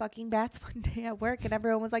about these fucking bats one day at work and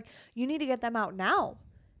everyone was like, you need to get them out now.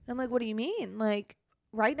 And I'm like, what do you mean? Like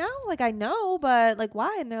right now? Like I know, but like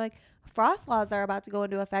why? And they're like, frost laws are about to go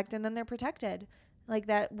into effect and then they're protected. Like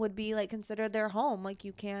that would be like considered their home. Like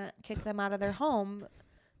you can't kick them out of their home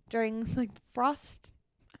during like frost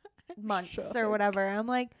months or whatever. I'm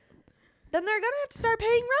like, then they're gonna have to start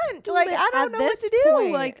paying rent. Like I don't know what to do.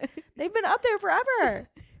 Point. Like they've been up there forever.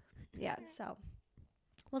 Yeah, so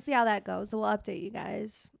we'll see how that goes. We'll update you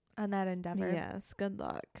guys on that endeavor. Yes, good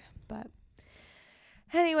luck. But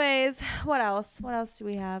anyways, what else? What else do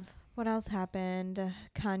we have? What else happened?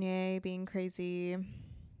 Kanye being crazy.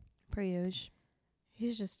 Per usual.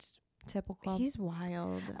 He's just typical. He's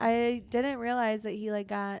wild. I didn't realize that he like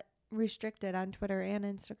got restricted on Twitter and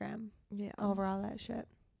Instagram. Yeah. Over all that shit.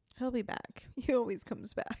 He'll be back. He always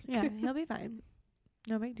comes back. Yeah, he'll be fine.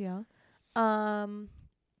 No big deal. I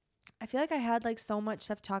feel like I had like so much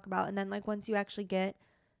stuff to talk about, and then like once you actually get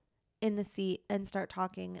in the seat and start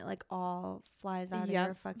talking, it like all flies out of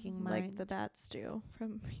your fucking mind. Like the bats do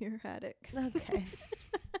from your attic. Okay.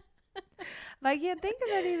 But I can't think of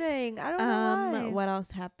anything. I don't know why. What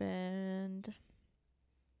else happened?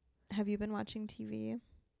 Have you been watching TV?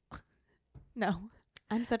 No.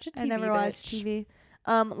 I'm such a TV I never bitch. watched TV.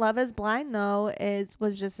 Love is Blind though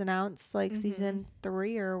was just announced like season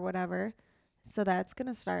 3 or whatever. So that's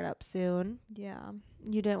gonna start up soon. Yeah.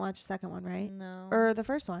 You didn't watch the second one, right? No. Or the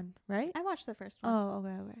first one, right? I watched the first one. Oh,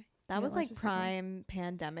 okay. That was like prime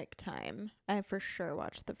pandemic time. I for sure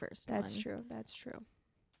watched the first one. That's true. That's true.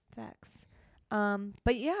 Facts.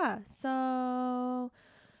 But yeah, so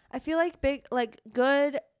I feel like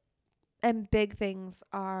good and big things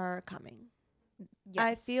are coming. Yes.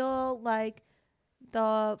 I feel like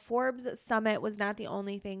the Forbes Summit was not the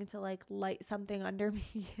only thing to like light something under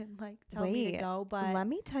me and like tell me to go. But let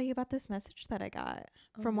me tell you about this message that I got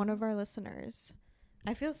from one of our listeners.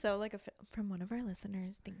 I feel so like from one of our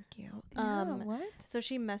listeners. Thank you. What? So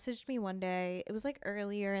she messaged me one day. It was like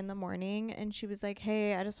earlier in the morning, and she was like,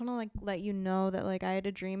 "Hey, I just want to like let you know that like I had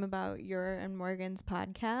a dream about your and Morgan's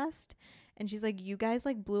podcast." And she's like, "You guys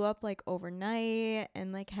like blew up like overnight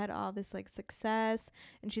and like had all this like success."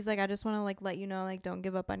 And she's like, "I just want to like let you know like don't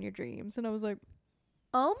give up on your dreams." And I was like,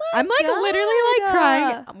 oh my I'm like God. literally like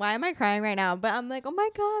crying. Why am I crying right now? But I'm like, oh my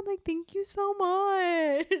God, like thank you so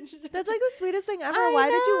much. That's like the sweetest thing ever. Why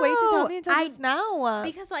did you wait to tell me until just now?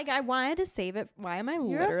 Because like I wanted to save it. Why am I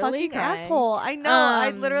You're literally a fucking crying? asshole. I know.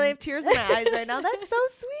 I literally have tears in my eyes right now. That's so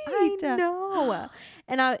sweet. I know.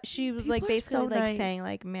 And she was like People are basically so like nice. saying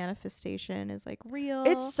like manifestation is like real.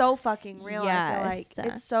 It's so fucking real. I feel Yes. like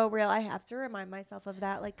it's so real. I have to remind myself of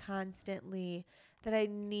that like constantly, that I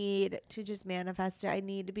need to just manifest it. I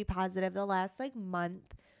need to be positive. The last like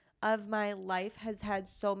month of my life has had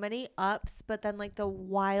so many ups, but then like the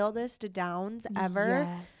wildest downs ever.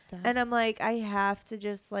 Yes. And I'm like, I have to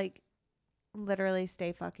just like literally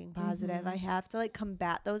stay fucking positive. I have to like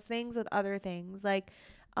combat those things with other things. Like,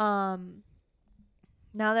 now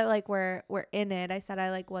that like we're in it, I said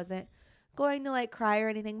I like wasn't going to like cry or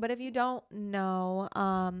anything, but if you don't know,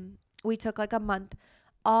 we took like a month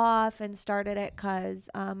off and started it because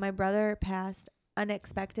my brother passed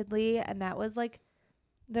unexpectedly, and that was like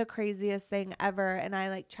the craziest thing ever. And I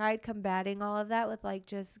like tried combating all of that with like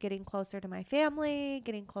just getting closer to my family,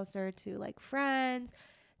 getting closer to like friends,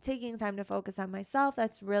 taking time to focus on myself.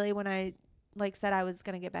 That's really when I like said I was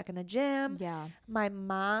gonna get back in the gym. Yeah. My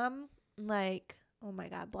mom, like, oh my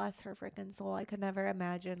God, bless her freaking soul. I could never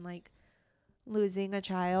imagine like losing a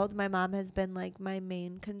child. My mom has been like my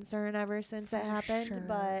main concern ever since it happened. Sure.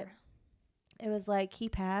 But it was like he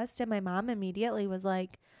passed, and my mom immediately was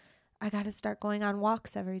like, I got to start going on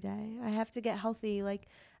walks every day. I have to get healthy. Like,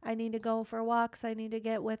 I need to go for walks. I need to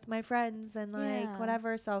get with my friends and like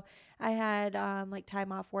whatever. So I had like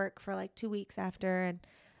time off work for like 2 weeks after, and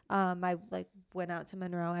I like went out to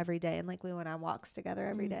Monroe every day, and like we went on walks together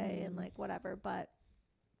every day and like whatever. But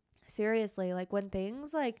seriously, like when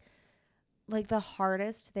things like the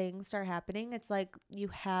hardest things start happening, it's like you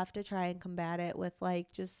have to try and combat it with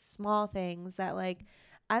like just small things that like,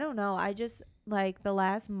 I don't know. I just like the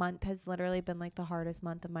last month has literally been like the hardest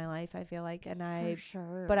month of my life, I feel like. And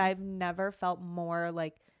but I've never felt more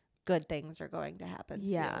like good things are going to happen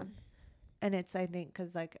soon. And it's, I think,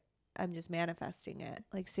 because like I'm just manifesting it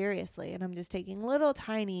like seriously, and I'm just taking little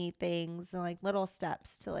tiny things and like little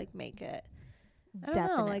steps to like make it, I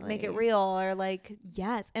don't know, like make it real, or like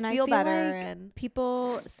and feel I feel better. Like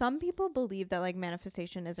and some people believe that like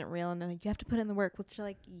manifestation isn't real, and they're like, you have to put in the work, which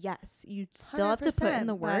like, yes, you still have to put in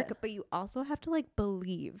the work, but you also have to like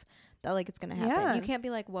believe that like it's gonna happen. You can't be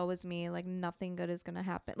like, woe is me, like nothing good is gonna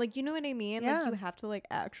happen. Like, you know what I mean? Like you have to like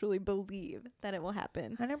actually believe that it will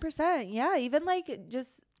happen. 100%. Yeah. Even like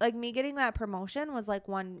just like me getting that promotion was like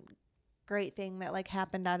one great thing that like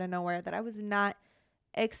happened out of nowhere that I was not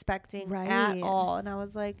expecting at all. And I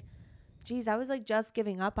was like, geez, I was like just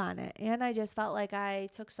giving up on it, and I just felt like I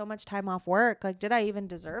took so much time off work. Like, did I even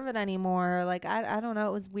deserve it anymore? Like, I don't know,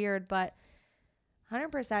 it was weird. But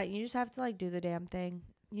 100%, you just have to like do the damn thing.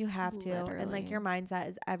 You have to. And like your mindset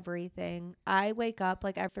is everything. I wake up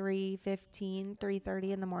like at 3:15,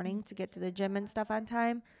 3:30 in the morning to get to the gym and stuff on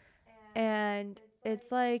time, and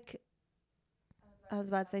it's like, I was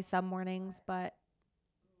about to say some mornings, but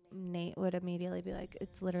Nate would immediately be like,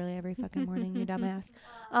 it's literally every fucking morning, you dumbass.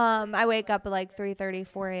 I wake up at like 3:30,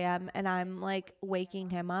 4 a.m. and I'm like waking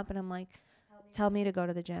him up, and I'm like, tell me to go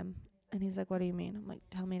to the gym. And he's like, what do you mean? I'm like,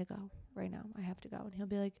 tell me to go right now. I have to go. And he'll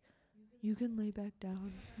be like, you can lay back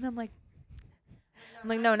down. And I'm like,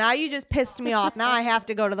 no, now you just pissed me off. Now I have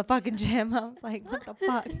to go to the fucking gym. I was like, what the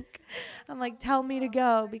fuck? I'm like, tell me to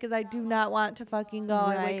go, because I do not want to fucking go.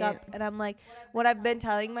 I wake up and I'm like, what I've been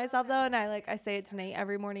telling myself though, and I say it to Nate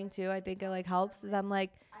every morning too, I think it like helps, is I'm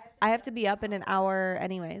like, I have to be up in an hour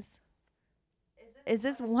anyways. Is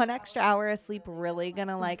this 1 extra hour of sleep really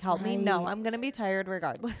gonna like help me? No, I'm gonna be tired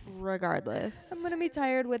regardless. I'm gonna be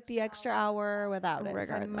tired with the extra hour or without it.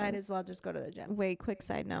 So I might as well just go to the gym. Wait, quick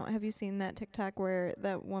side note. Have you seen that TikTok where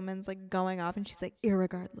that woman's like going off and she's like,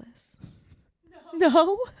 irregardless?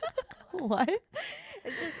 No. What?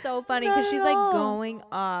 It's just so funny because she's like going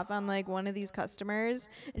off on like one of these customers,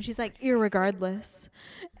 and she's like, irregardless.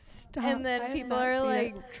 Stop. And then people are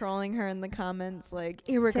like trolling her in the comments, like,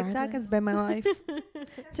 irregardless. TikTok has been my life.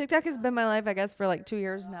 TikTok has been my life, I guess, for like 2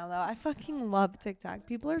 years now, though. I fucking love TikTok.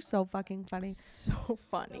 People are so fucking funny. So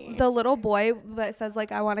funny. The little boy that says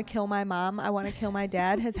like, I want to kill my mom, I want to kill my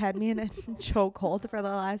dad, has had me in a chokehold for the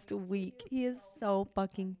last week. He is so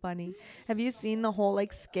fucking funny. Have you seen the whole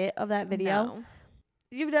like skit of that video? No.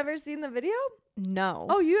 You've never seen the video? No.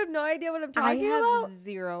 Oh, you have no idea what I'm talking about? I have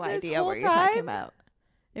zero idea what you're talking about.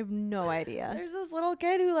 I have no idea. There's this little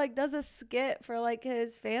kid who like does a skit for like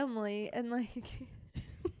his family, and like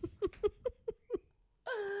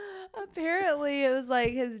apparently it was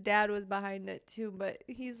like his dad was behind it too, but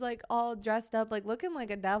he's like all dressed up, like looking like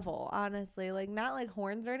a devil, honestly, like not like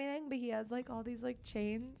horns or anything, but he has like all these like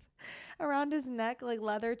chains around his neck, like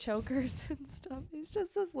leather chokers and stuff. He's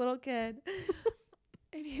just this little kid.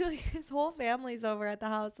 And he like his whole family's over at the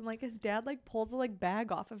house, and like his dad like pulls a like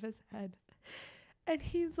bag off of his head. And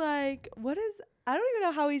he's like, I don't even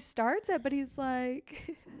know how he starts it, but he's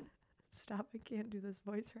like, stop, I can't do this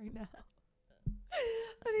voice right now.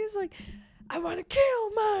 And he's like, I want to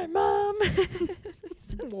kill my mom.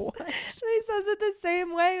 What? And he says it the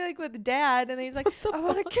same way, like with dad. And he's like, I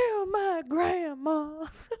want to kill my grandma.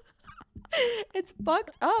 It's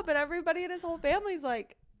fucked up. And everybody in his whole family's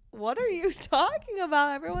like, what are you talking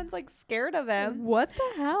about? Everyone's like scared of him. What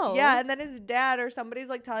the hell? Yeah, and then his dad or somebody's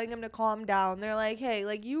like telling him to calm down. They're like, hey,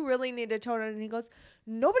 like you really need to tone it. And he goes,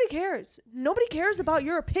 nobody cares. Nobody cares about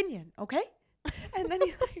your opinion, okay? And then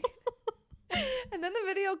he like, and then the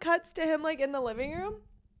video cuts to him like in the living room.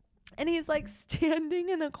 And he's like standing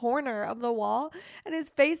in a corner of the wall, and his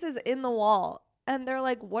face is in the wall. And they're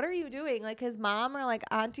like, what are you doing? Like his mom or like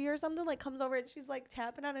auntie or something like comes over, and she's like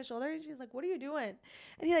tapping on his shoulder, and she's like, what are you doing?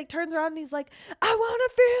 And he like turns around and he's like, I want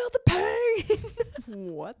to feel the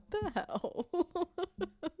pain. What the hell?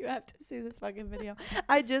 You have to see this fucking video.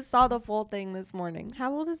 I just saw the full thing this morning.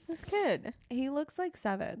 How old is this kid? He looks like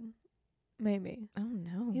 7, maybe. Oh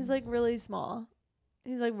no. He's like really small.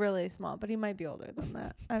 He's like really small, but he might be older than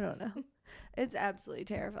that. I don't know. It's absolutely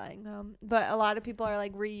terrifying. But a lot of people are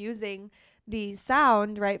like reusing the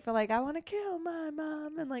sound, right, for like, I want to kill my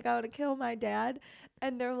mom and like I want to kill my dad.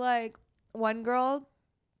 And they're like, one girl,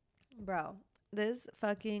 bro, this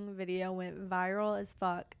fucking video went viral as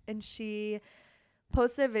fuck, and she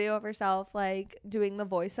posted a video of herself like doing the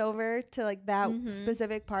voiceover to like that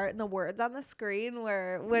specific part, and the words on the screen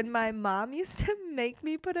were, when my mom used to make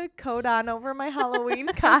me put a coat on over my Halloween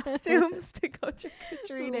costumes to go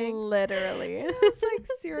trick-or-treating. Literally. I was like,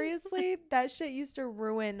 seriously, that shit used to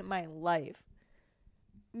ruin my life.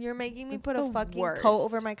 You're making me put a fucking coat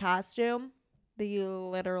over my costume? The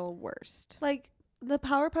literal worst. Like, the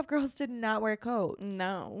Powerpuff Girls did not wear coats.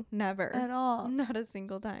 No, never. At all. Not a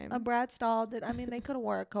single time. A Bratz doll did. I mean, they could have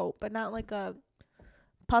wore a coat, but not like a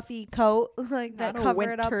puffy coat like not that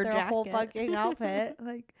covered up their jacket. whole fucking outfit.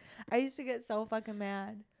 Like, I used to get so fucking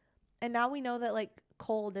mad. And now we know that like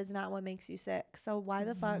cold is not what makes you sick. So why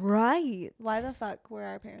the fuck? Right. Why the fuck were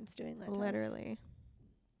our parents doing that? Literally.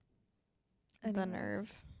 The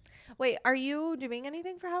nerve. Wait, are you doing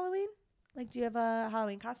anything for Halloween? Like, do you have a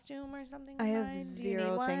Halloween costume or something? I have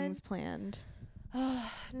zero things planned.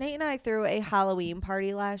 Nate and I threw a Halloween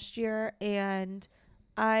party last year, and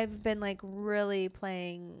I've been like really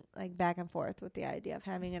playing like back and forth with the idea of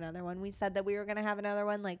having another one. We said that we were going to have another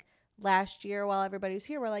one like last year while everybody was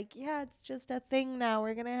here. We're like, yeah, it's just a thing now.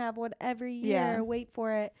 We're going to have one every year. Yeah. Wait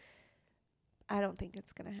for it. I don't think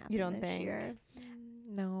it's going to happen You don't this think? year.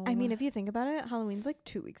 No. I mean, if you think about it, Halloween's like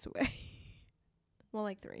 2 weeks away. Well,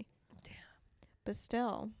 like 3. Damn. But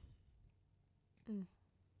still.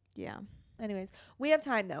 Yeah. Anyways, we have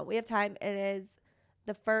time though. We have time. It is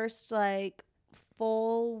the first like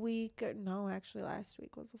full week. No, actually last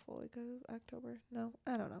week was the full week of October. No,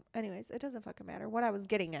 I don't know. Anyways, it doesn't fucking matter. What I was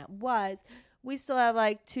getting at was we still have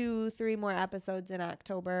like 2-3 more episodes in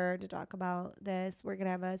October to talk about this. We're going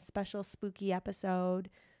to have a special spooky episode.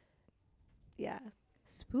 Yeah.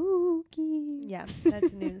 Spooky. Yeah,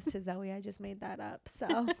 that's news to Zoe. I just made that up.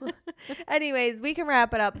 So anyways, we can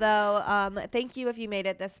wrap it up though. Thank you if you made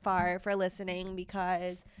it this far for listening,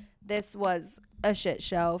 because this was a shit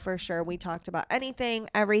show for sure. We talked about anything,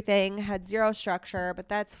 everything, had zero structure, but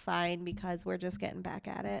that's fine because we're just getting back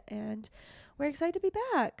at it and we're excited to be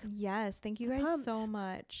back. Yes, thank you guys so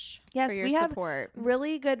much for your support. Have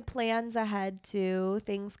really good plans ahead too,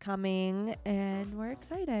 things coming, and we're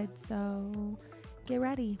excited. So get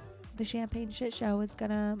ready. The champagne shit show is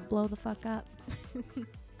gonna blow the fuck up.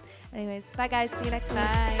 Anyways, bye guys. See you next week.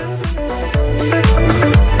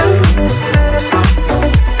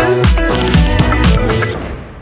 Bye.